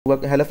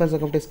Hello friends,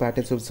 welcome to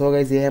Spartan सुबह। So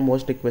guys, ये है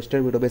मोस्ट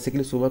रिक्वेस्टेड वीडियो।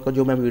 बेसिकली सुबह को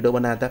जो मैं वीडियो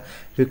बनाया था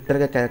विक्टर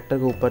के कैरेक्टर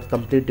के ऊपर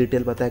कंप्लीट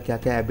डिटेल बताया क्या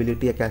क्या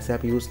एबिलिटी है, कैसे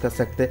आप यूज़ कर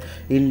सकते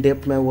हैं। इन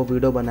डेप्थ में वो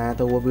वीडियो बनाया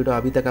था। वो वीडियो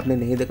अभी तक आपने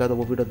नहीं देखा तो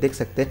वो वीडियो देख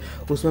सकते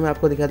हैं। उसमें मैं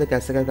आपको दिखाया था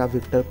कैसे करके आप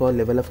विक्टर को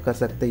लेवल अप कर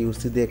सकते हैं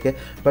यूसी दे के।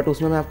 बट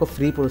उसमें मैं आपको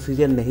फ्री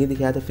प्रोसीजर नहीं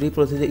दिखाया था। फ्री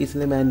प्रोसीजर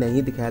इसलिए मैं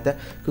नहीं दिखाया था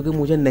क्योंकि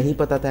मुझे नहीं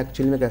पता था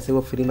एक्चुअली में कैसे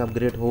वो फ्री में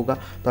अपग्रेड होगा।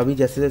 तो अभी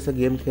जैसे जैसे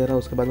गेम खेल रहा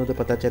हूँ उसके बाद मुझे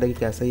पता चला कि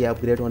कैसे ये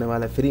अपग्रेड होने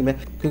वाला है फ्री में।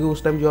 क्योंकि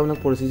उस टाइम जो हम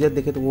लोग प्रोसीजर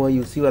देखे तो वो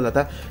यूसी वाला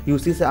था।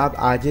 यूसी से आप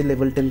आज ही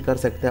लेवल 10 कर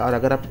सकते हैं, और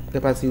अगर आपके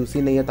पास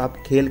यूसी नहीं है तो आप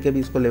खेल के भी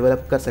इसको लेवल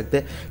अप कर सकते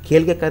हैं।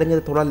 खेल के करेंगे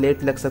तो थोड़ा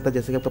लेट लग सकता है,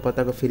 जैसे कि आपको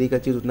पता है फ्री का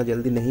चीज़ उतना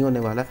जल्दी नहीं होने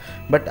वाला।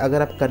 बट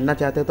अगर आप करना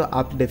चाहते हैं तो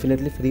आप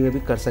डेफिनेटली फ्री में भी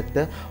कर सकते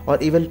हैं।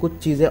 और इवन कुछ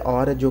चीज़ें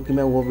और है जो कि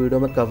मैं वो वीडियो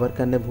में कवर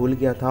करने भूल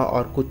गया था,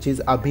 और कुछ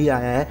चीज़ अभी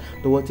आया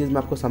है तो वो चीज़ मैं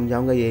आपको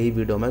समझाऊंगा यही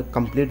वीडियो में।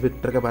 कंप्लीट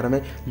विक्टर के बारे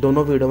में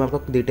दोनों वीडियो में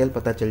आपको डिटेल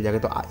पता चल जाएगा।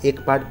 तो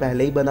एक पार्ट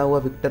पहले ही बना हुआ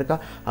विक्टर का,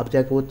 आप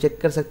जाके वो चेक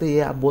कर सकते हैं।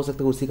 ये आप बोल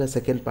सकते हैं उसी का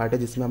सेकेंड पार्ट है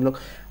जिसमें हम लोग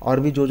और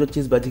भी जो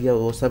चीज़ बच गया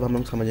वो सब हम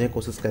लोग समझने की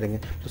कोशिश करेंगे।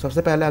 तो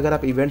सबसे पहले अगर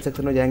आप इवेंट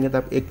सेक्शन में जाएंगे तो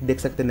आप एक देख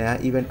सकते हैं नया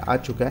इवेंट आ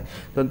चुका है।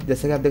 तो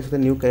जैसे कि आप देख सकते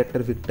हैं न्यू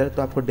कैरेक्टर विक्टर,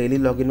 तो आपको डेली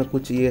लॉगिन में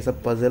कुछ ये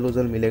सब पजल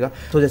उजल मिलेगा।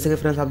 तो जैसे कि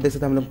फ्रेंड्स आप देख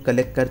सकते हैं हम लोग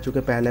कलेक्ट कर चुके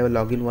पहले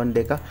लॉगिन 1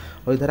 डे का।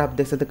 और इधर आप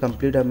देख सकते हैं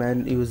complete a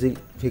man using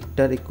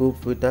Victor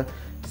equip with a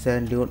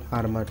sand dune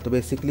armour. तो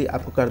बेसिकली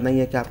आपको करना ही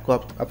है कि आपको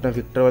अपना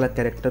विक्टर वाला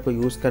कैरेक्टर को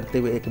यूज़ करते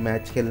हुए एक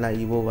मैच खेलना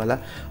है वो वाला,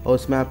 और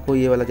उसमें आपको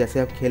ये वाला जैसे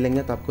आप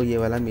खेलेंगे तो आपको ये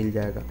वाला मिल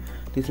जाएगा।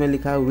 तो इसमें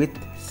लिखा है विथ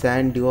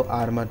सैंड ड्यू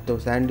आर्मर। तो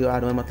सैंड ड्यू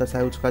आर्मर मतलब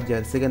शायद उसका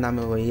जर्सी का नाम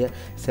है, वही है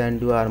सैंड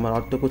ड्यू आर्मर,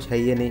 और तो कुछ है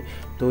ये नहीं।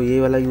 तो ये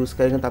वाला यूज़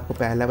करेंगे तो आपको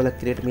पहला वाला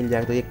क्रेट मिल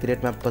जाएगा। तो ये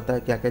क्रेट में आपको पता है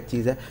क्या क्या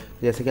चीज़ है।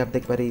 जैसे कि आप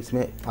देख पा रहे हैं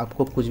इसमें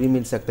आपको कुछ भी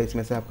मिल सकता है।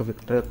 इसमें से आपको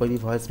विक्टर का कोई भी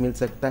वॉइस मिल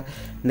सकता है,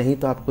 नहीं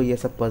तो आपको ये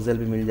सब पजल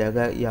भी मिल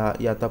जाएगा,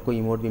 या तो आपको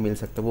इमोट भी मिल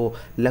सकता है। वो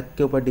लक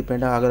के ऊपर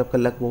डिपेंड है। अगर आपका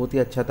लक बहुत ही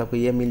अच्छा तो आपको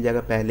ये मिल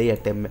जाएगा पहले ही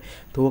अटेम्प्ट में।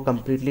 तो वो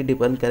कंप्लीटली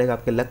डिपेंड करेगा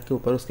आपके लक के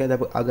ऊपर। उसके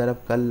बाद अगर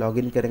आप कल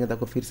लॉगिन करेंगे तो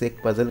आपको फिर से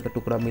एक पजल का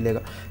टुकड़ा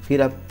मिलेगा।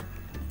 फिर आप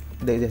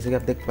जैसे कि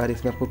आप देख पा रहे हैं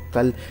इसमें आपको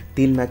कल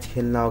 3 मैच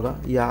खेलना होगा,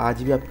 या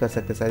आज भी आप कर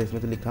सकते हैं। शायद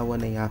इसमें तो लिखा हुआ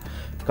नहीं, यहाँ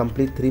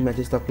कंप्लीट 3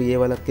 मैचेस। तो आपको ये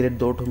वाला क्रेट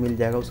 2 ठो मिल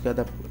जाएगा। उसके बाद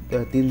आप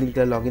 3 दिन के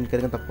लिए लॉगिन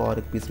करेंगे तो आपको और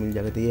एक पीस मिल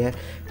जाएगा। तो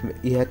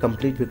ये है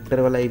कंप्लीट विक्टर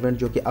वाला इवेंट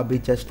जो कि अभी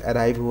जस्ट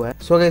अराइव हुआ है।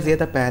 सो गाइस, ये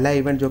था पहला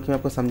इवेंट जो कि मैं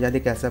आपको समझा दी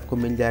कैसे आपको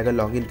मिल जाएगा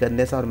लॉगिन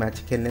करने से और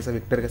मैच खेलने से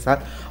विक्टर के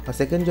साथ। और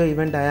सेकंड जो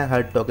इवेंट आया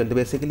हर्ट टोकन। तो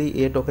बेसिकली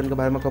ये टोकन के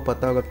बारे में आपको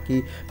पता होगा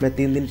कि मैं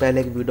 3 दिन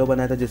पहले एक वीडियो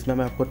बनाया था जिसमें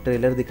मैं आपको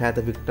ट्रेलर दिखाया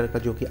था विक्टर का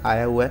जो कि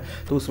आया हुआ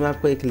है। तो उसमें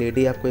आपको एक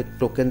लेडी आपको एक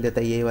टोकन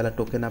देता है, ये वाला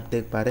टोकन आप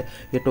देख पा रहे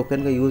हैं। ये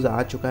टोकन का यूज़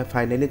आ चुका है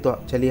फाइनली। तो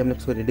चलिए हम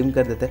इसको रिडीम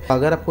कर देते हैं।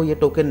 अगर आपको ये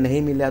टोकन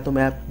नहीं मिला तो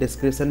मैं आप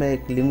डिस्क्रिप्शन में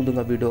एक लिंक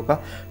दूंगा वीडियो का,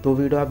 तो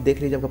वीडियो आप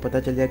देख लीजिए, आपको पता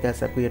चल जाएगा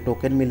कैसे आपको ये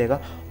टोकन मिलेगा।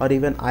 और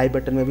इवन आई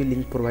बटन में भी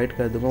लिंक प्रोवाइड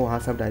कर दूंगा, वहाँ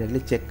से आप डायरेक्टली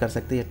चेक कर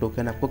सकते हैं ये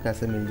टोकन आपको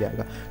कैसे मिल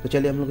जाएगा। तो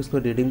चलिए हम लोग इसको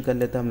रिडीम कर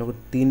लेते हैं। हम लोग को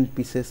 3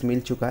 पीसेस मिल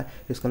चुका है,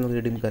 इसको हम लोग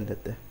रिडीम कर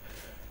लेते हैं।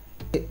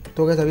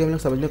 तो गाइस, अभी हम लोग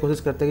समझने की कोशिश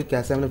करते हैं कि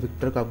कैसे हम लोग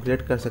विक्टर को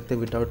अपग्रेड कर सकते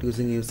हैं विदाउट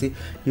यूजिंग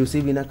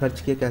यूसी बिना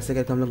खर्च किए कैसे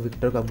करके हम लोग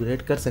विक्टर को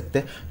अपग्रेड कर सकते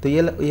हैं। तो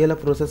ये वाला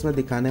प्रोसेस में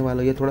दिखाने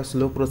वाला, ये थोड़ा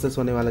स्लो प्रोसेस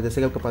होने वाला है।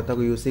 जैसे कि आपको पता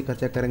होगा यूसी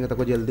खर्चा करेंगे तो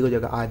आपको जल्दी हो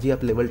जाएगा, आज ही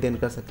आप लेवल 10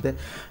 कर सकते हैं।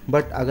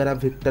 बट अगर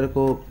आप विक्टर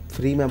को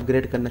फ्री में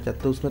अपग्रेड करना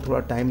चाहते हो उसमें थोड़ा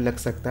टाइम लग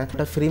सकता है।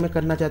 बट फ्री में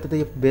करना चाहते तो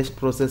ये बेस्ट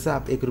प्रोसेस है।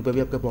 आप 1 रुपये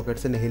भी आपके पॉकेट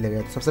से नहीं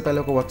लगेगा। तो सबसे पहले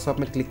आपको वर्कशॉप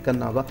में क्लिक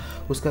करना होगा,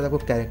 उसके बाद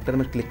आपको कैरेक्टर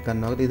में क्लिक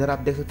करना होगा। तो इधर आप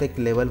देख सकते हैं एक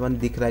लेवल 1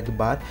 दिख रहा है एक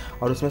बार,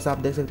 और उसमें से आप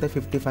देख सकते हैं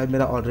 55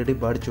 मेरा ऑलरेडी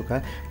बढ़ चुका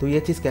है। तो ये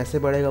चीज़ कैसे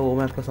बढ़ेगा वो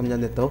मैं आपको समझा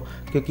देता हूँ।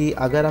 क्योंकि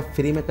अगर आप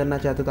फ्री में करना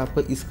चाहते हो तो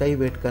आपको इसका ही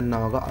वेट करना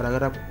होगा, और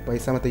अगर आप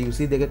पैसा मतलब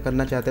यूसी देके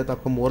करना चाहते हैं तो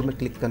आपको मोर में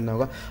क्लिक करना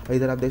होगा। और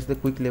इधर आप देख सकते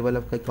हैं क्विक लेवल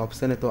अप का एक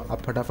ऑप्शन है, तो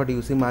आप फटाफट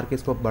यूसी मार के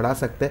इसको बढ़ा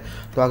सकते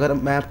हैं। तो अगर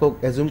मैं आपको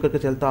एज्यूम करके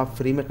चलता हूँ आप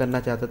फ्री में करना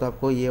चाहते हो तो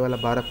आपको ये वाला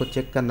बार आपको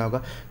चेक करना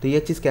होगा। तो ये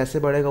चीज़ कैसे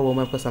बढ़ेगा वो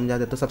मैं आपको समझा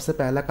देता हूँ। सबसे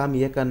पहला काम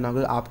ये करना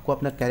होगा, आपको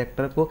अपना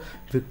कैरेक्टर को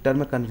विक्टर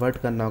में कन्वर्ट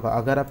करना होगा।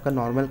 अगर आपका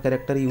नॉर्मल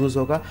कैरेक्टर यूज़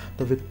होगा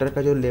तो विक्टर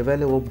का जो लेवल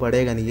है वो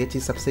बढ़ेगा नहीं। ये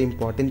चीज़ सबसे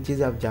इंपॉर्टेंट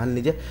चीज़ आप जान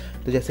लीजिए।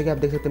 तो जैसे कि आप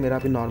देख सकते हैं मेरा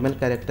अभी नॉर्मल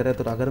कैरेक्टर है,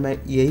 तो अगर मैं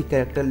यही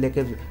कैरेक्टर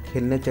लेके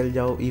खेलने चल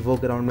जाऊँ ईवो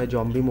ग्राउंड में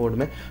जॉम्बी मोड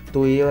में,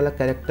 तो ये वाला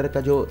कैरेक्टर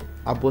का जो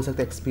आप बोल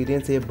सकते हैं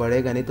एक्सपीरियंस ये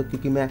बढ़ेगा नहीं। तो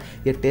क्योंकि मैं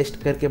ये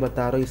टेस्ट करके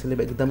बता रहा हूँ इसलिए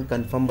मैं एकदम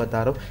कंफर्म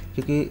बता रहा हूँ,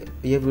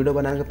 क्योंकि ये वीडियो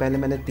बनाने के पहले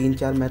मैंने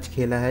 3-4 मैच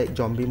खेला है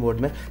जॉम्बी मोड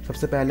में।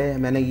 सबसे पहले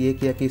मैंने ये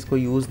किया कि इसको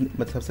यूज़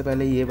मतलब सबसे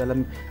पहले ये वाला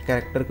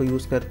कैरेक्टर को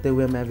यूज़ करते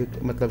हुए मैं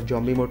मतलब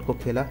जॉम्बी मोड को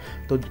खेला।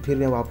 तो फिर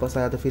मैं वापस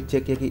आया तो फिर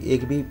चेक किया कि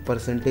एक भी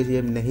परसेंटेज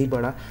ये नहीं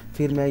बढ़ा।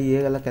 फिर मैं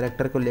ये वाला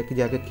कैरेक्टर को लेके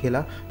जाके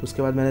खेला, तो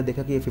उसके बाद मैंने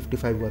देखा कि ये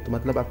 55 हुआ। तो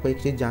मतलब आपको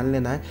एक चीज़ जान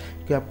लेना है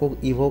कि आपको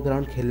ईवो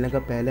ग्राउंड खेलने का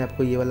पहले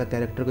आपको ये वाला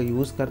कैरेक्टर को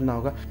यूज़ करना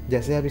होगा।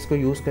 जैसे आप इसको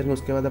यूज़ करेंगे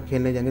उसके बाद आप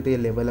खेलने जाएंगे तो ये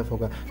लेवल अप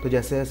होगा। तो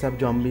जैसे जैसे आप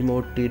जॉम्बी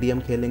मोड टीडीएम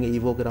खेलेंगे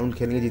ईवो ग्राउंड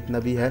खेलेंगे जितना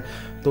भी है,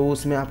 तो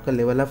उसमें आपका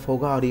लेवल अप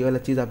होगा। और ये वाला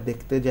चीज़ आप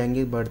देखते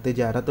जाएंगे बढ़ते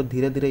जा रहा, तो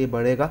धीरे धीरे ये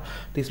बढ़ेगा।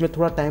 तो इसमें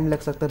थोड़ा टाइम लग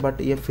सकता है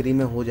बट ये फ्री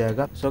में हो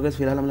जाएगा। सो गाइस,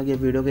 फिलहाल हम लोग ये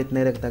वीडियो को इतना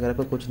ही रखता है। अगर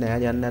आपको कुछ नया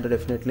जानना है तो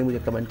डेफिनेटली मुझे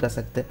कमेंट कर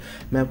सकते हैं,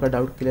 मैं आपका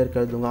डाउट क्लियर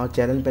कर दूंगा। और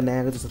चैनल पर नया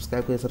है तो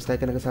सब्सक्राइब करिए।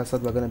 सब्सक्राइब करने के साथ साथ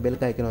बगल में बेल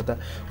का आइकन होता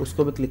है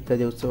उसको भी क्लिक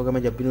करिए। उससे होगा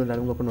मैं जब भी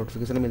डालूंगा आपको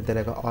नोटिफिकेशन मिलता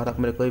रहेगा और आप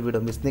मेरे कोई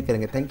वीडियो मिस नहीं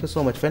करेंगे। Thank you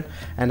so much friend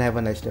and have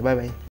a nice day. Bye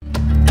bye.